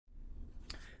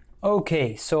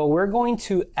Okay, so we're going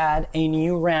to add a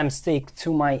new RAM stick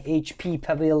to my HP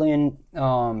Pavilion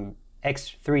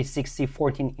x360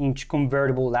 14-inch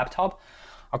convertible laptop.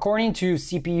 According to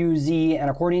CPU-Z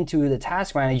and according to the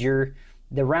task manager,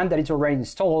 the RAM that is already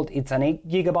installed, it's an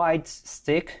 8GB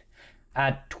stick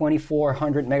at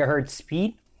 2400 megahertz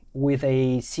speed with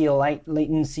a CLI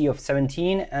latency of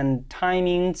 17 and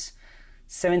timings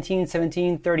 17,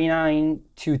 17, 39,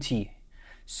 2T.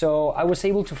 So I was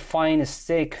able to find a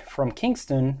stick from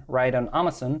Kingston, right, on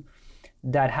Amazon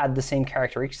that had the same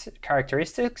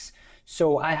characteristics.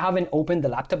 So I haven't opened the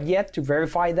laptop yet to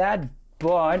verify that,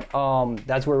 but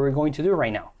that's what we're going to do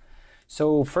right now.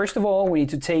 So first of all, we need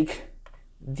to take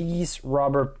these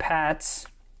rubber pads,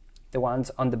 the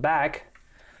ones on the back,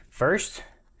 first,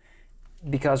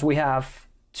 because we have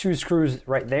 2 screws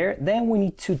right there. Then we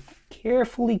need to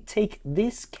carefully take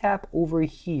this cap over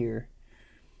here,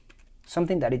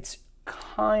 something that it's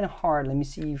kind of hard. Let me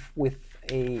see if with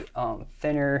a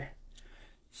thinner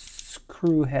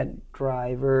screw head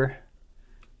driver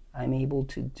I'm able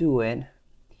to do it,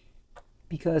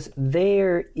 because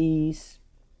there is,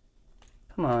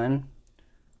 come on,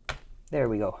 there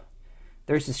we go,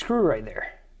 there's a screw right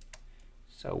there.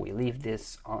 So we leave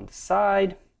this on the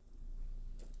side,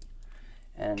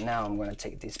 and now I'm going to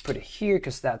take this, put it here,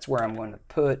 because that's where I'm going to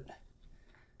put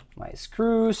my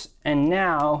screws. And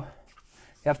now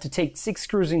you have to take 6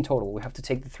 screws in total. We have to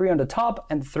take the 3 on the top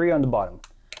and the 3 on the bottom.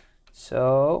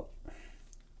 So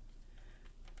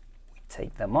we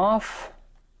take them off.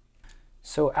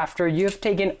 So after you've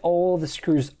taken all the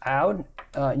screws out,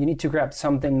 you need to grab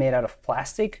something made out of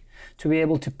plastic to be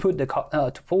able to put the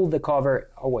to pull the cover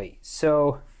away.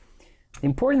 So the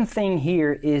important thing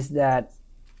here is that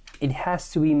it has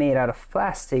to be made out of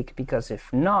plastic, because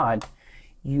if not,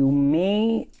 you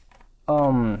may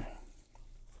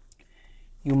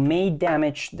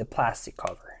damage the plastic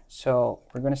cover. So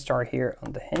we're going to start here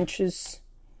on the hinges.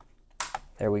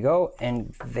 There we go,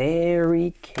 and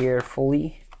very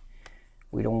carefully,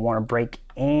 we don't want to break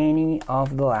any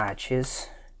of the latches.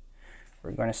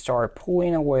 We're going to start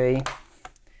pulling away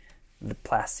the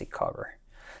plastic cover.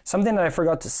 Something that I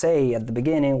forgot to say at the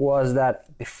beginning was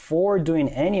that before doing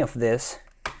any of this,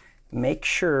 make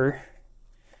sure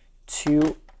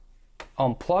to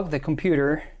unplug the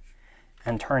computer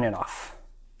and turn it off.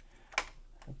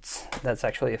 That's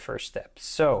actually the first step.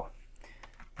 So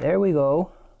there we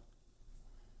go.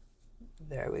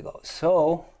 There we go.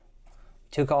 So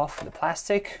took off the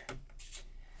plastic,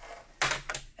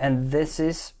 and this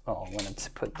is, oh, I'm going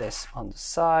to put this on the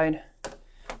side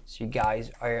so you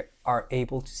guys are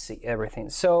able to see everything.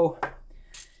 So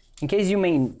in case you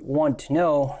may want to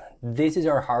know, this is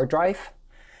our hard drive.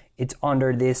 It's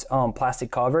under this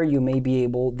plastic cover. You may be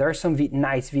able, there's some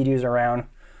nice videos around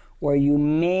where you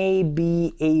may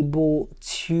be able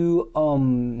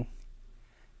to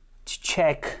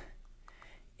check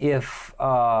if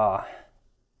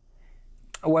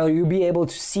well, you'll be able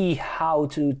to see how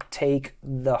to take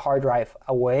the hard drive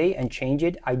away and change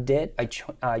it. I did. I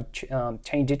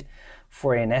changed it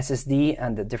for an SSD,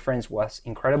 and the difference was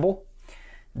incredible.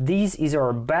 This is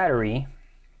our battery,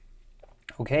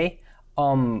 okay,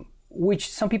 which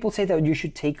some people say that you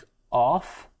should take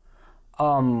off,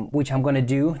 which I'm gonna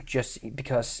do just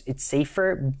because it's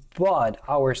safer. But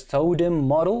our SODIMM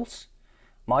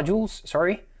modules,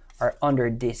 sorry, are under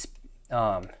this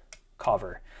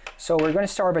cover. So we're going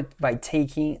to start by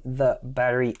taking the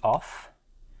battery off.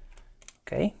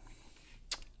 Okay.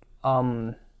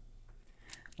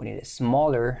 We need a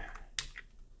smaller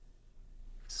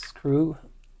screw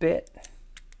bit.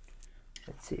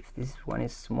 Let's see if this one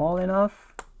is small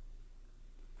enough.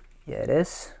 Yeah, it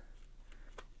is.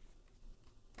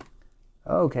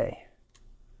 Okay.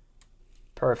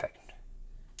 Perfect.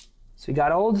 So we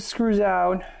got all the screws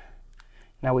out.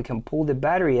 Now we can pull the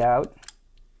battery out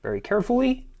very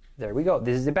carefully. There we go.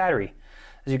 This is the battery.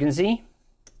 As you can see,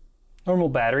 normal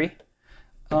battery.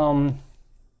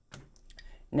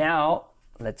 Now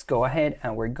let's go ahead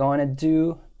and we're gonna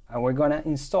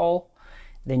install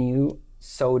the new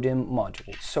SODIMM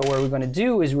module. So what we're gonna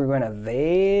do is we're gonna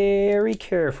very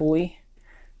carefully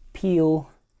peel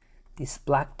this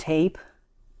black tape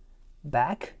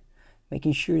back,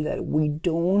 making sure that we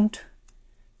don't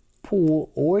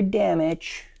pull or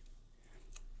damage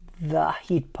the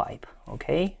heat pipe,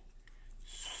 okay?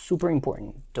 Super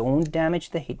important, don't damage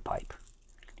the heat pipe.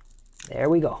 There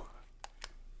we go.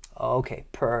 Okay,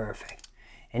 perfect.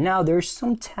 And now there's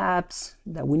some tabs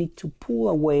that we need to pull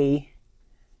away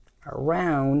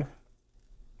around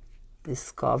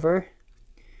this cover.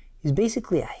 It's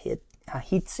basically a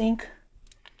heat sink.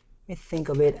 Let me think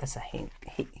of it as a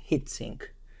heat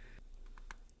sink.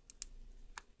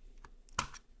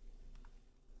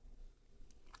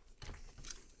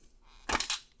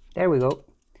 There we go.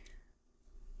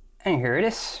 And here it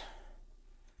is.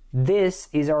 This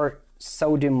is our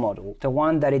SODIMM module, the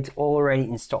one that it's already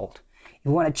installed. If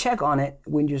you want to check on it,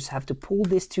 we just have to pull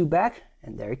these two back,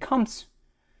 and there it comes.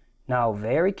 Now,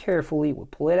 very carefully, we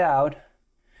pull it out,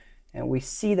 and we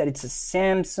see that it's a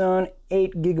Samsung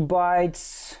 8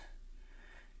 gigabytes,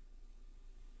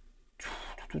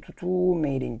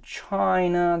 made in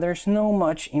China. There's no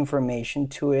much information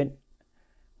to it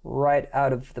right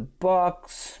out of the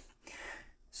box.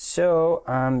 So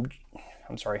I'm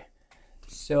sorry.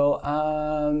 So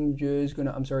I'm just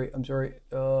gonna, I'm sorry.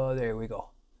 There we go.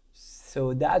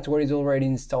 So that's what is already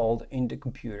installed in the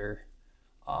computer.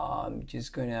 I'm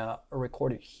just gonna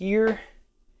record it here.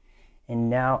 And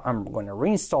now I'm gonna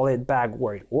reinstall it back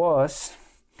where it was,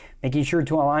 making sure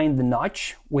to align the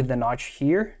notch with the notch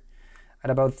here at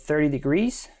about 30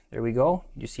 degrees. There we go.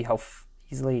 You see how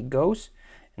easily it goes.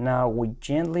 And now we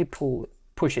gently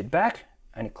push it back,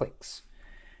 and it clicks.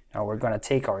 Now we're gonna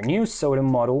take our new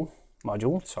SODIMM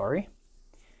module, sorry,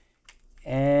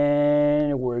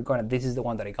 and we're gonna, this is the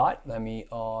one that I got. Let me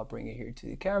bring it here to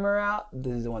the camera.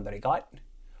 This is the one that I got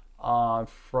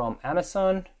from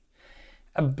Amazon,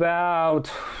 about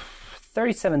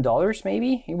 $37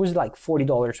 maybe. It was like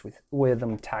 $40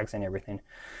 with tags and everything.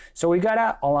 So we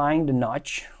gotta align the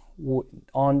notch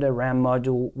on the RAM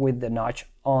module with the notch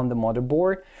on the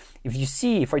motherboard. If you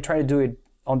see, if I try to do it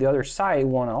on the other side, it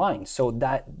won't align. So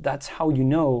that's how you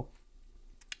know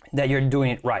that you're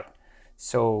doing it right.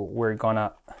 So we're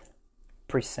gonna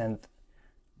present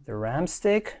the RAM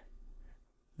stick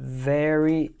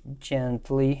very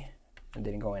gently. It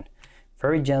didn't go in.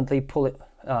 Very gently pull it,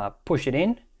 push it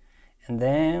in, and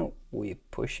then we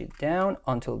push it down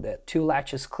until the two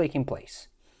latches click in place.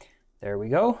 There we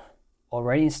go,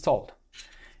 already installed.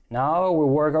 Now we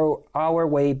work our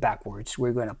way backwards.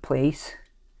 We're gonna place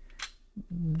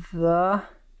the,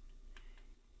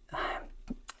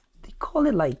 they call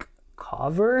it like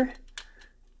cover,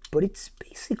 but it's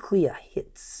basically a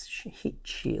heat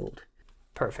shield.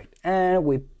 Perfect. And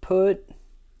we put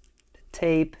the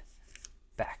tape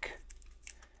back.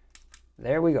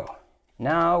 There we go.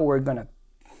 Now we're gonna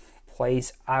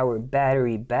place our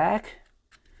battery back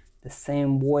the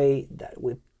same way that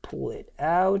we pull it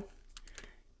out.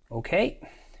 Okay,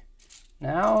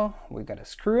 now we gotta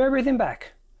screw everything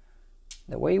back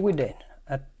the way we did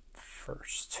at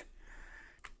first.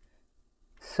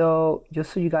 So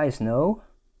just so you guys know,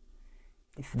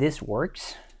 if this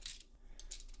works,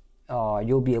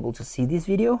 you'll be able to see this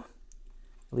video,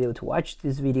 you'll be able to watch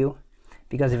this video,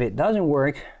 because if it doesn't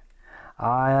work,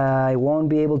 I won't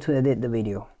be able to edit the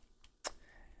video,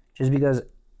 just because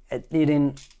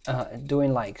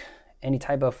doing like any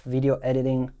type of video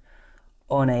editing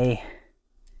on a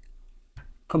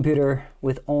computer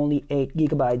with only 8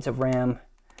 gigabytes of RAM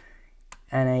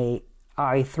and a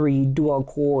i3 dual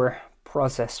core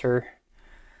processor.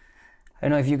 I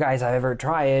don't know if you guys have ever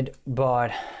tried,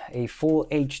 but a full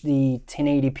HD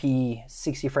 1080p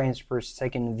 60 frames per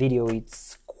second video,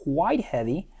 it's quite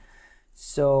heavy.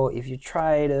 So if you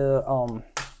try to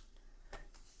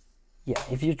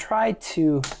if you try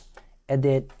to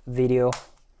edit video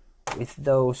with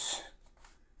those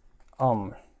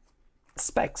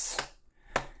specs,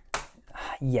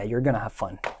 yeah, you're gonna have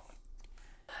fun.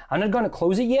 I'm not gonna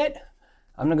close it yet.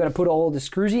 I'm not gonna put all the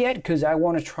screws yet, because I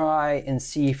want to try and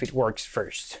see if it works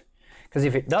first, because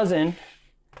if it doesn't,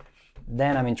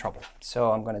 then I'm in trouble.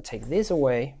 So I'm gonna take this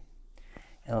away,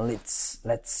 and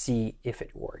let's see if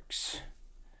it works.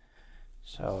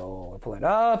 So we pull it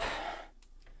up.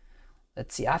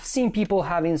 Let's see. I've seen people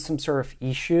having some sort of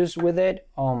issues with it.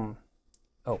 Oh,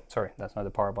 sorry, that's not the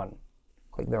power button.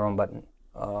 Click the wrong button.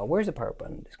 Where's the power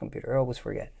button? This computer, I always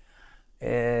forget.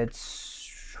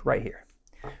 It's right here.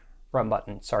 Wrong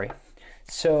button, sorry.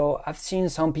 So I've seen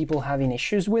some people having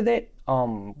issues with it,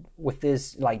 with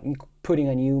this, like putting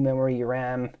a new memory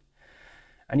RAM,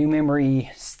 a new memory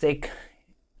stick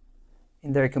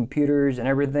in their computers and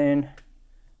everything.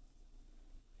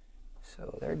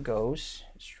 So there it goes.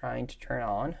 It's trying to turn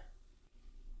on.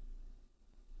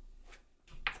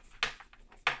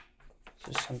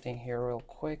 Just something here real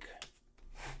quick,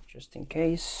 just in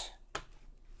case.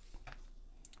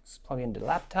 Let's plug in the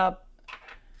laptop.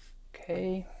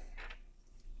 Okay.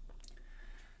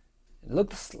 It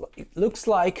looks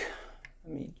like,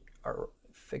 let me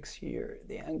fix here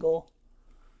the angle.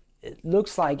 It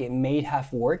looks like it may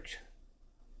have worked.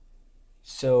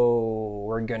 So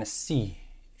we're gonna see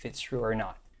if it's true or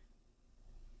not.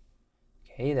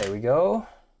 Okay, there we go.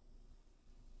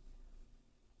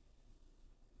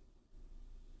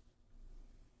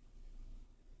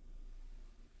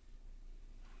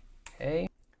 Okay,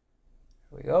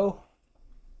 here we go.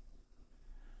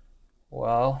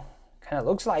 it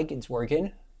looks like it's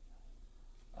working.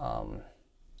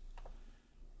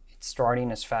 It's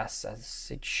starting as fast as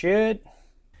it should.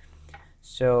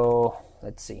 So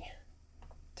let's see,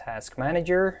 task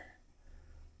manager.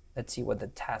 Let's see what the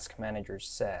task manager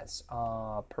says.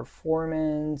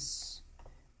 Performance,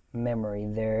 memory,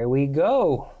 there we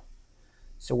go.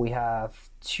 So we have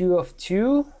 2 of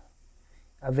 2,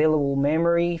 available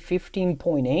memory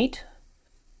 15.8.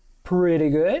 Pretty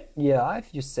good, yeah,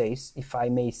 if I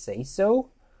may say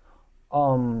so.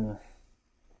 Well,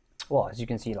 as you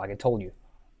can see, like I told you,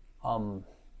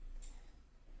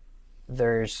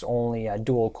 there's only a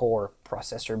dual core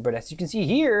processor, but as you can see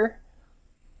here,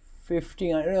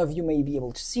 15, I don't know if you may be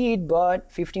able to see it,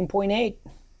 but 15.8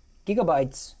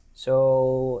 gigabytes.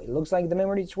 So it looks like the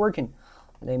memory is working.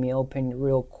 Let me open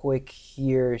real quick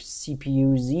here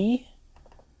CPU Z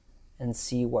and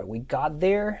see what we got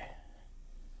there.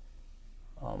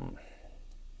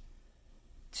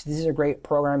 So this is a great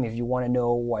program if you want to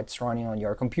know what's running on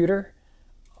your computer.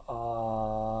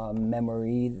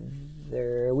 Memory,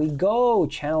 there we go.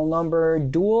 Channel number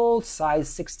dual, size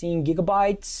 16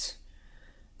 gigabytes.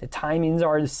 The timings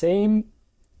are the same.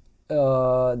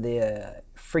 The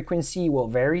frequency will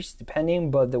vary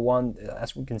depending, but the one,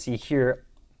 as we can see here,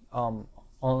 on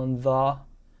the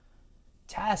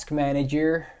task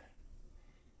manager,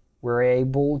 we're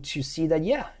able to see that,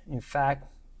 yeah, in fact,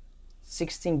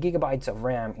 16 gigabytes of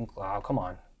RAM. Oh, come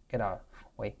on, get out.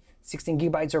 Wait, 16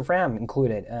 gigabytes of RAM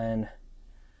included, and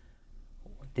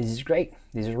this is great.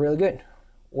 This is really good.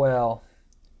 Well,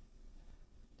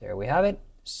 there we have it.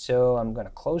 So I'm gonna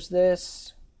close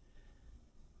this,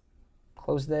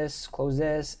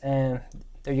 and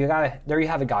there you got it. There you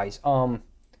have it, guys.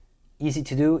 Easy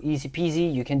to do, easy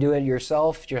peasy. You can do it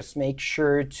yourself. Just make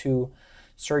sure to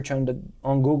search on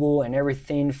Google and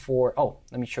everything for. Oh,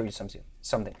 let me show you something.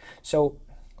 So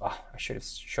I should have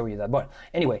showed you that, but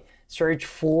anyway, search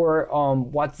for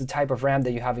what's the type of RAM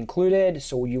that you have included,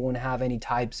 so you won't have any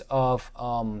types of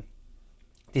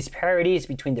disparities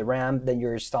between the RAM that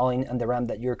you're installing and the RAM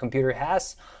that your computer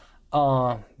has.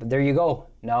 But there you go.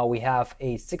 Now we have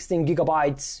a 16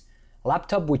 gigabytes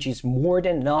laptop, which is more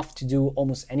than enough to do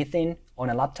almost anything on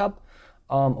a laptop.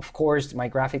 Of course, my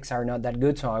graphics are not that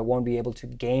good, so I won't be able to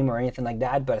game or anything like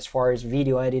that. But as far as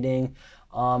video editing,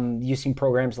 using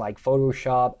programs like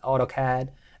Photoshop, AutoCAD,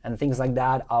 and things like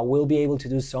that, I will be able to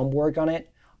do some work on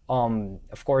it.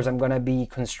 Of course, I'm gonna be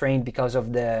constrained because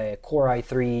of the Core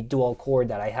i3 dual core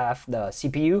that I have, the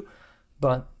CPU.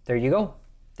 But there you go.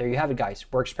 There you have it, guys.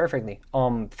 Works perfectly.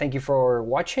 Thank you for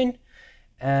watching,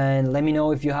 and let me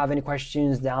know if you have any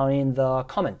questions down in the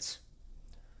comments.